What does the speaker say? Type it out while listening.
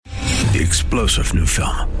The explosive new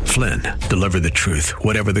film, Flynn, deliver the truth,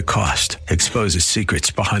 whatever the cost, exposes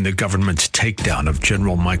secrets behind the government's takedown of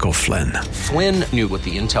General Michael Flynn. Flynn knew what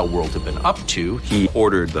the intel world had been up to. He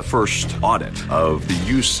ordered the first audit of the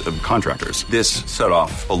use of contractors. This set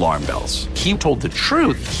off alarm bells. He told the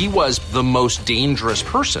truth. He was the most dangerous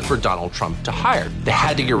person for Donald Trump to hire. They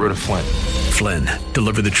had to get rid of Flynn. Flynn,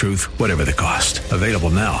 deliver the truth, whatever the cost. Available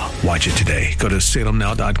now. Watch it today. Go to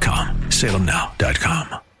salemnow.com.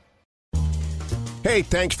 salemnow.com. Hey,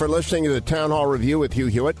 thanks for listening to the Town Hall Review with Hugh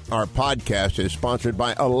Hewitt. Our podcast is sponsored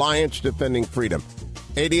by Alliance Defending Freedom.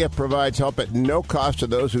 ADF provides help at no cost to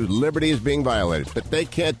those whose liberty is being violated, but they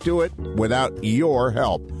can't do it without your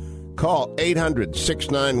help. Call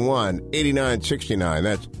 800-691-8969.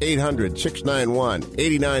 That's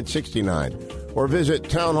 800-691-8969. Or visit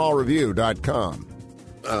townhallreview.com.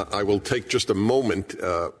 I will take just a moment,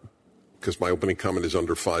 because my opening comment is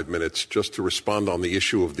under 5 minutes, just to respond on the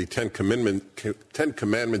issue of the Ten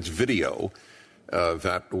Commandments video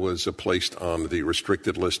that was placed on the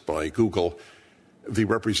restricted list by Google. The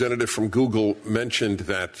representative from Google mentioned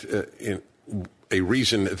that a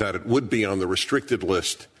reason that it would be on the restricted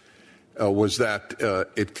list was that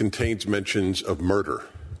it contains mentions of murder.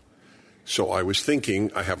 So I was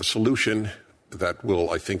thinking I have a solution that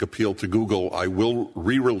will, I think, appeal to Google. I will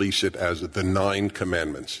re-release it as the 9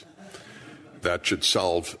 Commandments. That should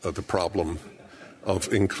solve the problem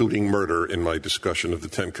of including murder in my discussion of the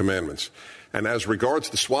 10 Commandments. And as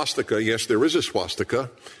regards the swastika, yes, there is a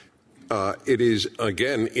swastika. It is,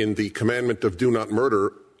 again, in the commandment of do not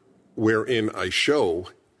murder, wherein I show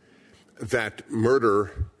that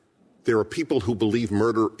murder, there are people who believe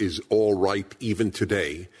murder is all right even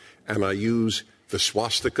today, and I use the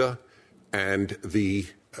swastika and the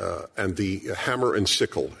hammer and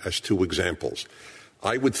sickle as 2 examples.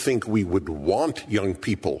 I would think we would want young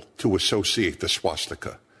people to associate the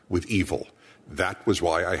swastika with evil. That was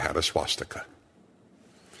why I had a swastika.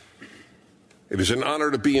 It is an honor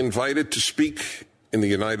to be invited to speak in the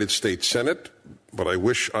United States Senate, but I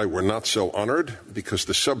wish I were not so honored, because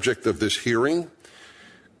the subject of this hearing,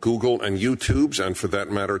 Google and YouTube's, and for that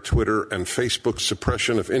matter, Twitter and Facebook's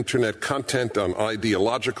suppression of Internet content on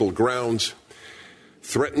ideological grounds,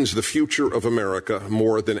 threatens the future of America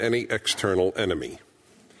more than any external enemy.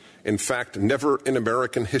 In fact, never in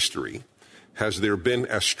American history has there been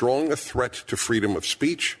as strong a threat to freedom of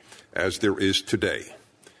speech as there is today.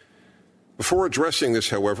 Before addressing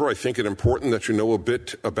this, however, I think it important that you know a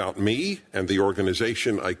bit about me and the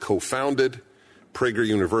organization I co-founded, Prager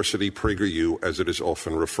University, PragerU, as it is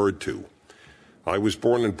often referred to. I was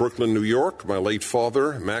born in Brooklyn, New York. My late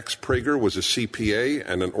father, Max Prager, was a CPA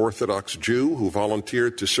and an Orthodox Jew who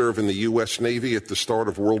volunteered to serve in the U.S. Navy at the start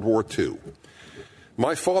of World War II.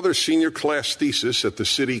 My father's senior class thesis at the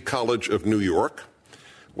City College of New York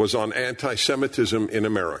was on anti-Semitism in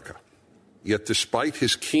America. Yet despite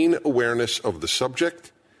his keen awareness of the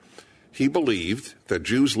subject, he believed that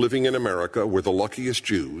Jews living in America were the luckiest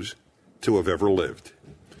Jews to have ever lived.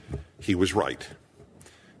 He was right.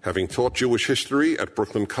 Having taught Jewish history at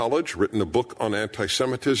Brooklyn College, written a book on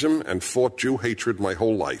anti-Semitism, and fought Jew hatred my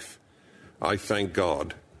whole life, I thank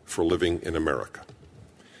God for living in America.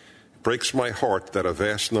 It breaks my heart that a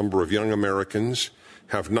vast number of young Americans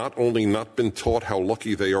have not only not been taught how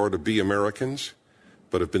lucky they are to be Americans,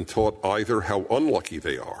 but have been taught either how unlucky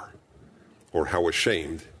they are or how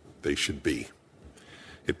ashamed they should be.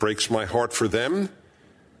 It breaks my heart for them,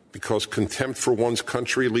 because contempt for one's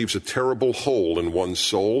country leaves a terrible hole in one's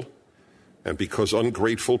soul, and because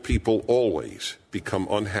ungrateful people always become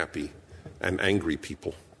unhappy and angry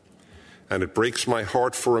people. And it breaks my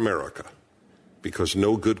heart for America, because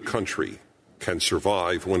no good country can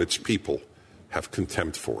survive when its people have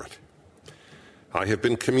contempt for it. I have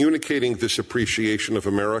been communicating this appreciation of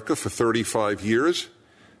America for 35 years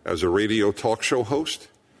as a radio talk show host,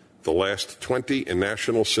 the last 20 in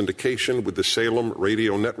national syndication with the Salem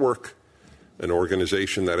Radio Network, an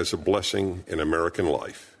organization that is a blessing in American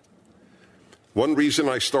life. One reason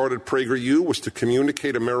I started PragerU was to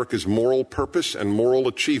communicate America's moral purpose and moral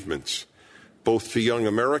achievements, both to young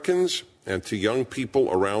Americans and to young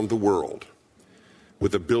people around the world.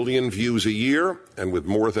 With 1 billion views a year and with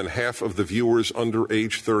more than half of the viewers under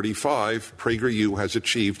age 35, PragerU has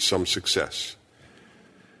achieved some success.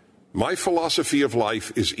 My philosophy of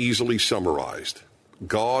life is easily summarized.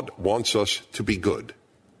 God wants us to be good.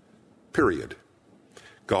 Period.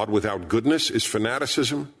 God without goodness is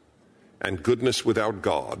fanaticism, and goodness without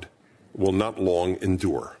God will not long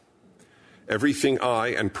endure. Everything I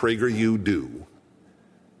and PragerU do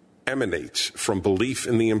emanates from belief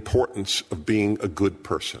in the importance of being a good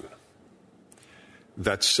person.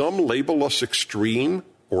 That some label us extreme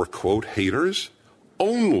or, quote, haters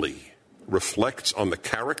only reflects on the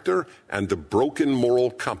character and the broken moral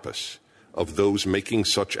compass of those making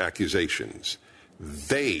such accusations.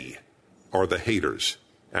 They are the haters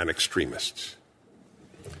and extremists.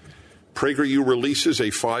 PragerU releases a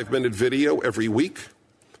 5-minute video every week.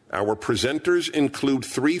 Our presenters include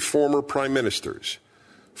 3 former prime ministers,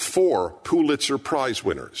 4 Pulitzer Prize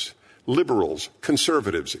winners, liberals,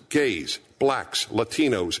 conservatives, gays, blacks,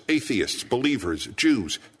 Latinos, atheists, believers,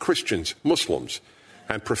 Jews, Christians, Muslims,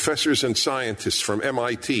 and professors and scientists from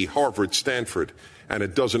MIT, Harvard, Stanford, and a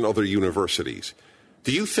dozen other universities.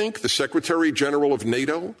 Do you think the Secretary General of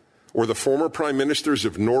NATO, or the former prime ministers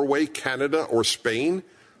of Norway, Canada, or Spain,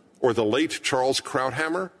 or the late Charles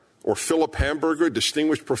Krauthammer, or Philip Hamburger,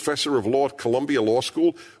 distinguished professor of law at Columbia Law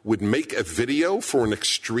School, would make a video for an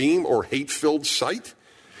extreme or hate-filled site?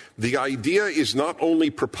 The idea is not only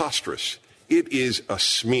preposterous, it is a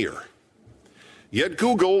smear. Yet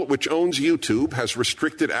Google, which owns YouTube, has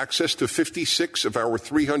restricted access to 56 of our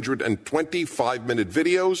 320 5-minute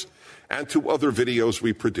videos and to other videos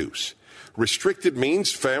we produce. Restricted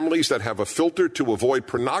means families that have a filter to avoid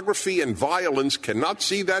pornography and violence cannot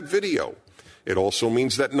see that video. It also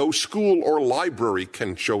means that no school or library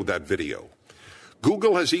can show that video.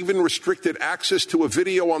 Google has even restricted access to a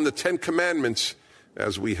video on the 10 Commandments,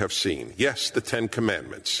 as we have seen. Yes, the 10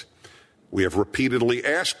 Commandments. We have repeatedly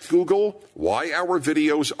asked Google why our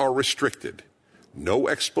videos are restricted. No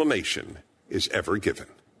explanation is ever given.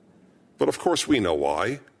 But of course we know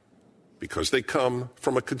why. Because they come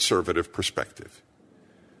from a conservative perspective.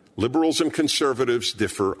 Liberals and conservatives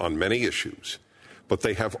differ on many issues, but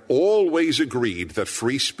they have always agreed that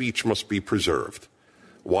free speech must be preserved.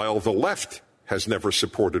 While the left has never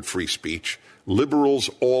supported free speech, liberals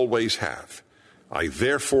always have. I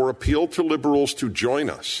therefore appeal to liberals to join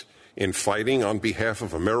us in fighting on behalf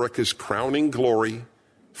of America's crowning glory,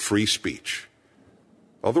 free speech.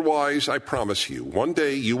 Otherwise, I promise you, one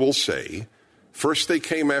day you will say, first they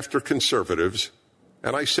came after conservatives,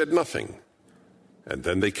 and I said nothing. And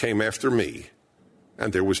then they came after me,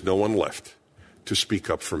 and there was no one left to speak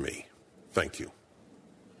up for me. Thank you.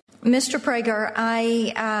 Mr. Prager,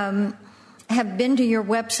 I have been to your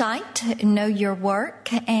website, know your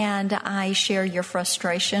work, and I share your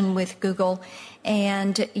frustration with Google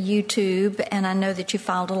and YouTube, and I know that you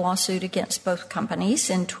filed a lawsuit against both companies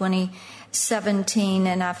in 2017,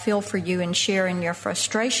 and I feel for you in sharing your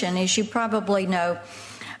frustration. As you probably know,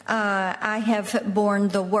 I have borne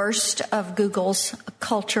the worst of Google's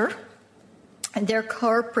culture, their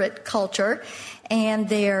corporate culture, and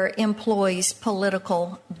their employees'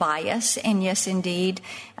 political bias. And yes, indeed,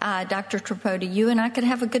 Dr. Tripodi, you and I could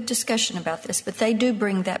have a good discussion about this, but they do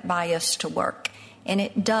bring that bias to work, and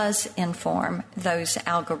it does inform those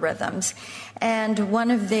algorithms. And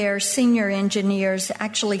one of their senior engineers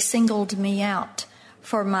actually singled me out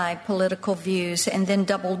for my political views and then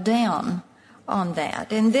doubled down on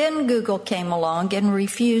that. And then Google came along and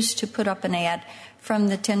refused to put up an ad from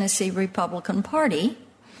the Tennessee Republican Party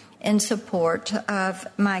in support of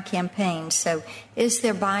my campaign. So is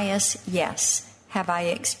there bias? Yes. Have I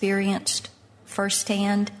experienced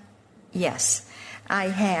firsthand? Yes, I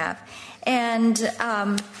have. And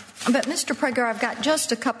but Mr. Prager, I've got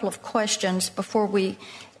just a couple of questions before we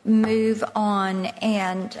move on,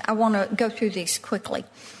 and I want to go through these quickly.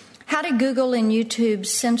 How did Google and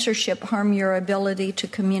YouTube's censorship harm your ability to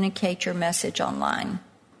communicate your message online?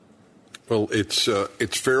 Well, it's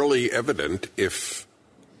fairly evident if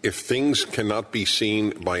things cannot be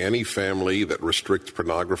seen by any family that restricts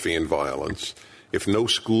pornography and violence, if no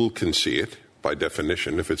school can see it, by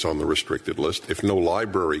definition, if it's on the restricted list, if no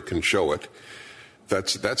library can show it,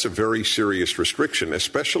 that's a very serious restriction,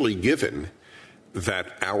 especially given that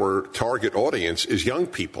our target audience is young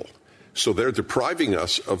people. So they're depriving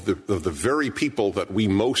us of the very people that we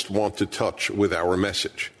most want to touch with our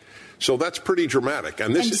message. So that's pretty dramatic.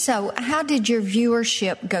 So how did your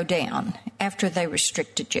viewership go down after they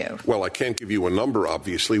restricted you? Well, I can't give you a number,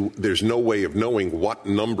 obviously. There's no way of knowing what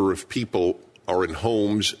number of people are in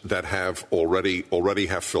homes that have already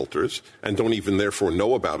have filters and don't even therefore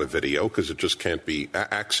know about a video because it just can't be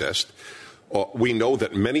accessed. We know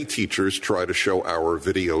that many teachers try to show our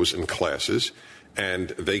videos in classes, and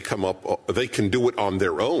they can do it on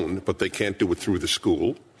their own, but they can't do it through the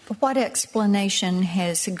school. What explanation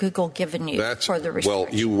has Google given you for the restrictions?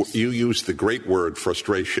 Well, you used the great word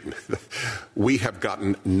frustration. We have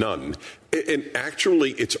gotten none. And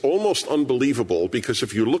actually, it's almost unbelievable because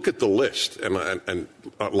if you look at the list, and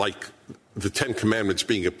like the 10 Commandments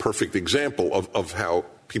being a perfect example of how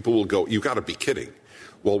people will go, you got to be kidding.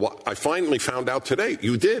 Well, what I finally found out today,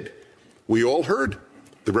 you did. We all heard.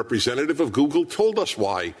 The representative of Google told us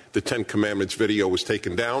why the 10 Commandments video was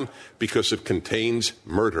taken down, because it contains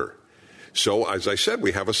murder. So, as I said,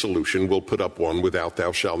 we have a solution. We'll put up one without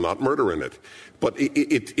 "thou shalt not murder" in it. But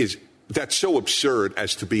that's so absurd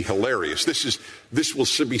as to be hilarious. This will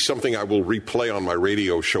be something I will replay on my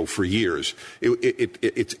radio show for years.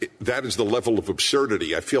 That is the level of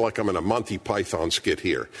absurdity. I feel like I'm in a Monty Python skit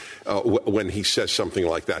here when he says something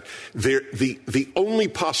like that. The only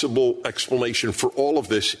possible explanation for all of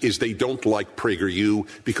this is they don't like PragerU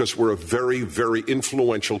because we're a very, very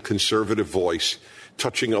influential conservative voice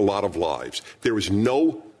touching a lot of lives. There is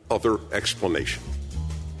no other explanation.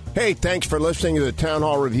 Hey, thanks for listening to the Town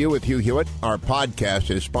Hall Review with Hugh Hewitt. Our podcast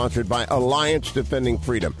is sponsored by Alliance Defending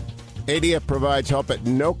Freedom. ADF provides help at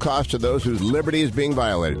no cost to those whose liberty is being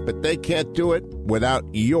violated, but they can't do it without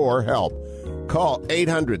your help. Call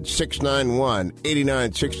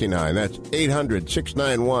 800-691-8969. That's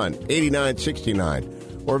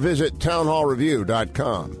 800-691-8969. Or visit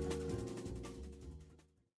townhallreview.com.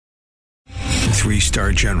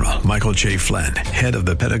 3-star General Michael J. Flynn, head of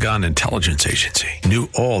the Pentagon Intelligence Agency, knew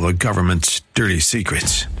all the government's dirty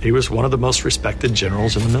secrets. He was one of the most respected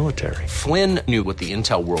generals in the military. Flynn knew what the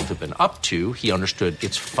intel world had been up to. He understood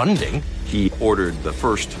its funding. He ordered the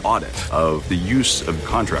first audit of the use of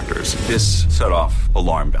contractors. This set off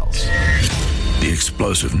alarm bells. The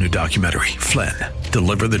explosive new documentary, Flynn,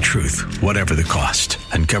 Deliver the Truth, Whatever the Cost,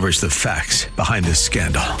 uncovers the facts behind this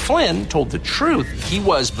scandal. Flynn told the truth. He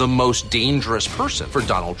was the most dangerous person for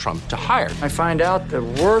Donald Trump to hire. I find out the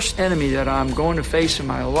worst enemy that I'm going to face in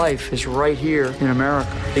my life is right here in America.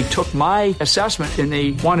 They took my assessment and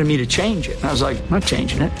they wanted me to change it. And I was like, I'm not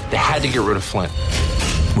changing it. They had to get rid of Flynn.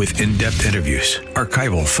 With in-depth interviews,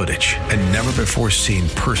 archival footage, and never-before-seen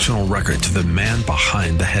personal records of the man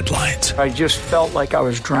behind the headlines. I just felt like I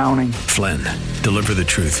was drowning. Flynn, Deliver the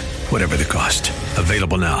Truth, Whatever the Cost.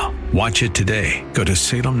 Available now. Watch it today. Go to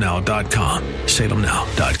salemnow.com.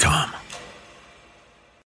 salemnow.com.